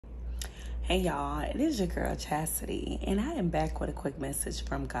Hey y'all, it is your girl Chastity, and I am back with a quick message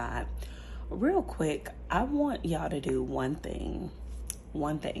from God. Real quick, I want y'all to do one thing.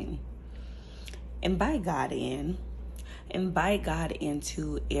 Invite God in. Invite God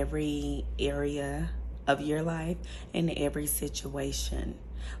into every area of your life and every situation.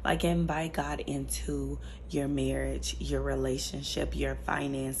 Like, invite God into your marriage, your relationship, your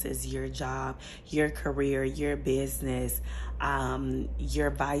finances, your job, your career, your business,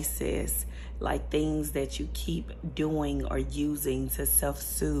 your vices, like things that you keep doing or using to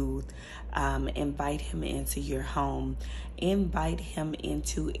self-soothe. Invite him into your home. Invite him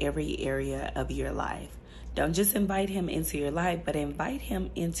into every area of your life. Don't just invite him into your life, but invite him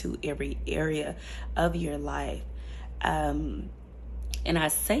into every area of your life. And I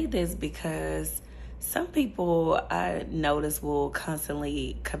say this because some people I notice will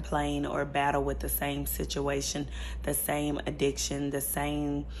constantly complain or battle with the same situation, the same addiction, the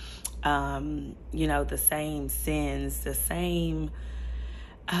same, the same sins, the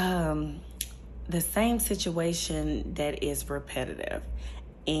same situation that is repetitive.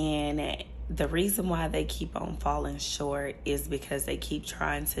 And the reason why they keep on falling short is because they keep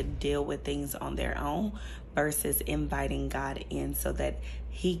trying to deal with things on their own versus inviting God in so that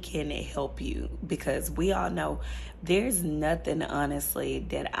he can help you. Because we all know there's nothing, honestly,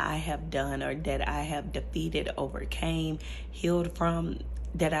 that I have done or that I have defeated, overcame, healed from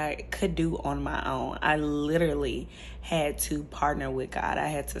that I could do on my own. I literally had to partner with God. I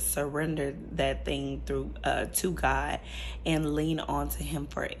had to surrender that thing through to God and lean on to him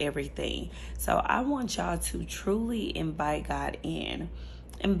for everything. So I want y'all to truly invite God in.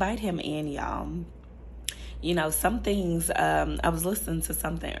 Invite him in, y'all. You know, some things, I was listening to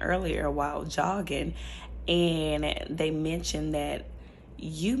something earlier while jogging, and they mentioned that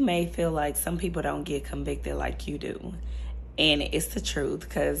you may feel like some people don't get convicted like you do. And it's the truth,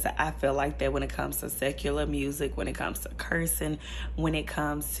 because I feel like that when it comes to secular music, when it comes to cursing, when it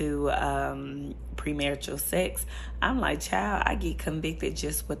comes to premarital sex, I'm like, child, I get convicted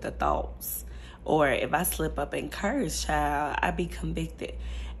just with the thoughts. Or if I slip up and curse, child, I be convicted.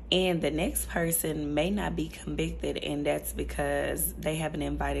 And the next person may not be convicted, and that's because they haven't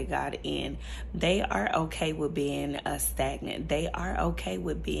invited God in. They are okay with being stagnant. They are okay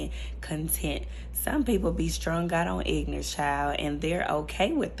with being content. Some people be strung out on ignorance, child, and they're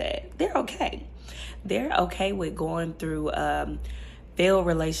okay with that. They're okay. They're okay with going through failed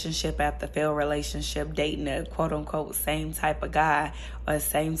relationship after failed relationship, dating a quote-unquote same type of guy or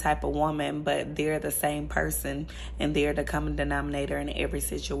same type of woman, but they're the same person and they're the common denominator in every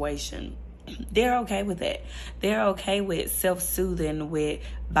situation. They're okay with that. They're okay with self-soothing with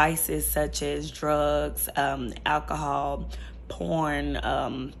vices such as drugs, alcohol,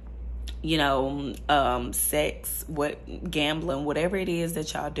 porn, sex, gambling, whatever it is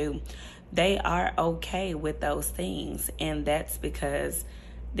that y'all do. They are okay with those things, and that's because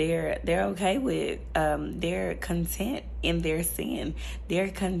they're okay with they're content in their sin. They're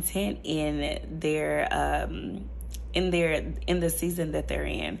content in their in the season that they're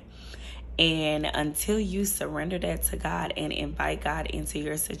in. And until you surrender that to God and invite God into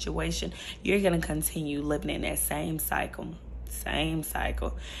your situation, you're going to continue living in that same cycle.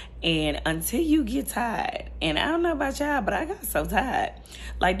 And until you get tired, and I don't know about y'all, but I got so tired.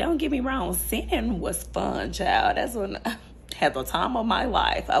 Like, don't get me wrong, sinning was fun, child. That's when I had the time of my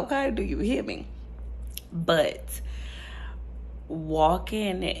life. Okay, do you hear me? But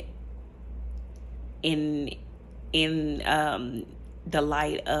walking in the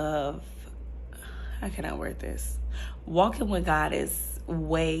light of, how can I word this? Walking with God is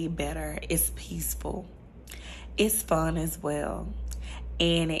way better. It's peaceful. It's fun as well.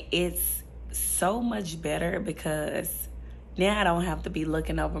 And it's so much better because now I don't have to be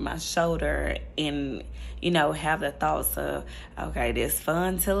looking over my shoulder and, have the thoughts of, okay, this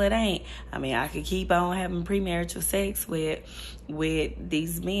fun till it ain't. I mean, I could keep on having premarital sex with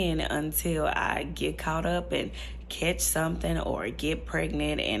these men until I get caught up and catch something or get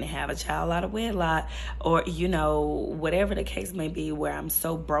pregnant and have a child out of wedlock, or whatever the case may be, where I'm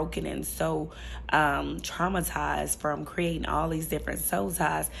so broken and so traumatized from creating all these different soul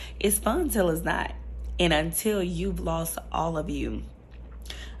ties. It's fun till it's not, and until you've lost all of you.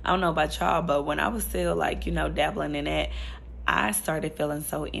 I don't know about y'all, but when I was still dabbling in that, I started feeling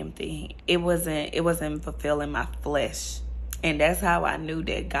so empty. It wasn't fulfilling my flesh, and that's how I knew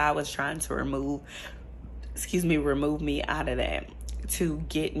that God was trying to remove me out of that, to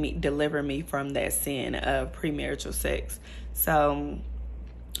deliver me from that sin of premarital sex. So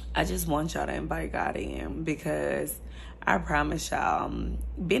I just want y'all to invite God in, because I promise y'all,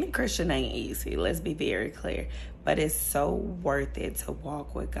 being a Christian ain't easy. Let's be very clear. but it's so worth it to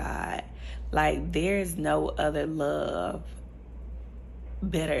walk with God. Like, there's no other love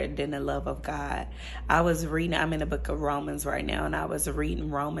better than the love of God. I'm in the book of Romans right now, and I was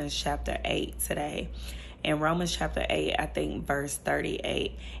reading Romans chapter 8 today. In Romans chapter 8, I think verse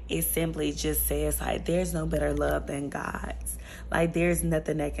 38, it simply just says, like, there's no better love than God's. Like, there's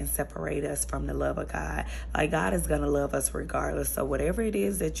nothing that can separate us from the love of God. Like, God is going to love us regardless. So whatever it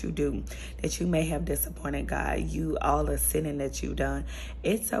is that you do, that you may have disappointed God, all the sinning that you've done,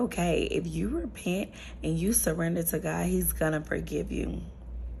 it's okay. If you repent and you surrender to God, He's going to forgive you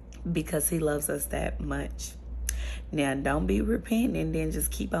because He loves us that much. Now, don't be repenting and then just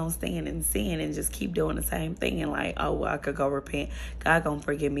keep on staying in sin and just keep doing the same thing and like, oh, well, I could go repent. God gonna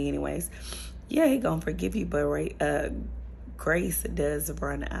forgive me anyways. Yeah, He gonna forgive you, but grace does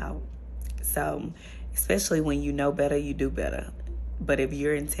run out. So, especially when you know better, you do better. But if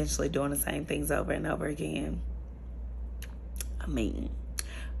you're intentionally doing the same things over and over again, I mean,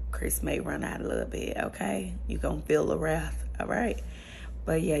 grace may run out a little bit, okay? You're gonna feel the wrath, all right?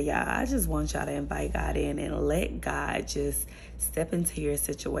 But yeah, y'all, I just want y'all to invite God in and let God just step into your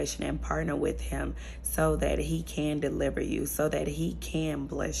situation and partner with Him so that He can deliver you, so that He can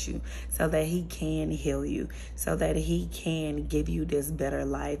bless you, so that He can heal you, so that He can give you this better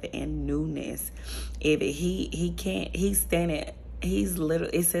life and newness. If He can't, He's standing.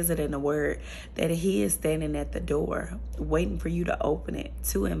 It says it in the word that He is standing at the door waiting for you to open it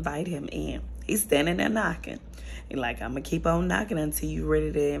to invite Him in. He's standing there knocking. Like, I'm going to keep on knocking until you're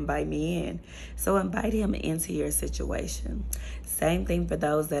ready to invite me in. So invite Him into your situation. Same thing for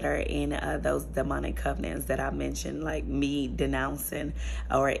those that are in those demonic covenants that I mentioned, like me denouncing,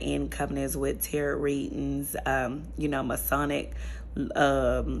 or in covenants with tarot readings,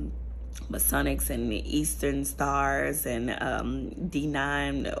 Masonics and the Eastern Stars and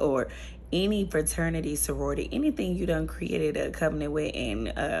D9 or any fraternity, sorority, anything you done created a covenant with and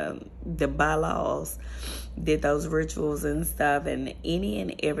the bylaws, did those rituals and stuff, and any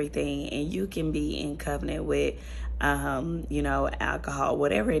and everything, and you can be in covenant with alcohol,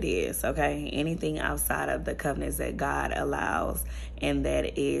 whatever it is, okay? Anything outside of the covenants that God allows and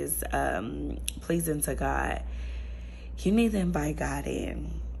that is pleasing to God, you need to invite God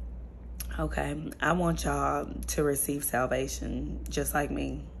in. Okay, I want y'all to receive salvation just like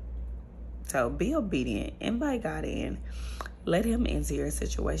me. So be obedient. Invite God in. Let Him into your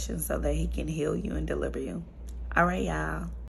situation so that He can heal you and deliver you. All right, y'all.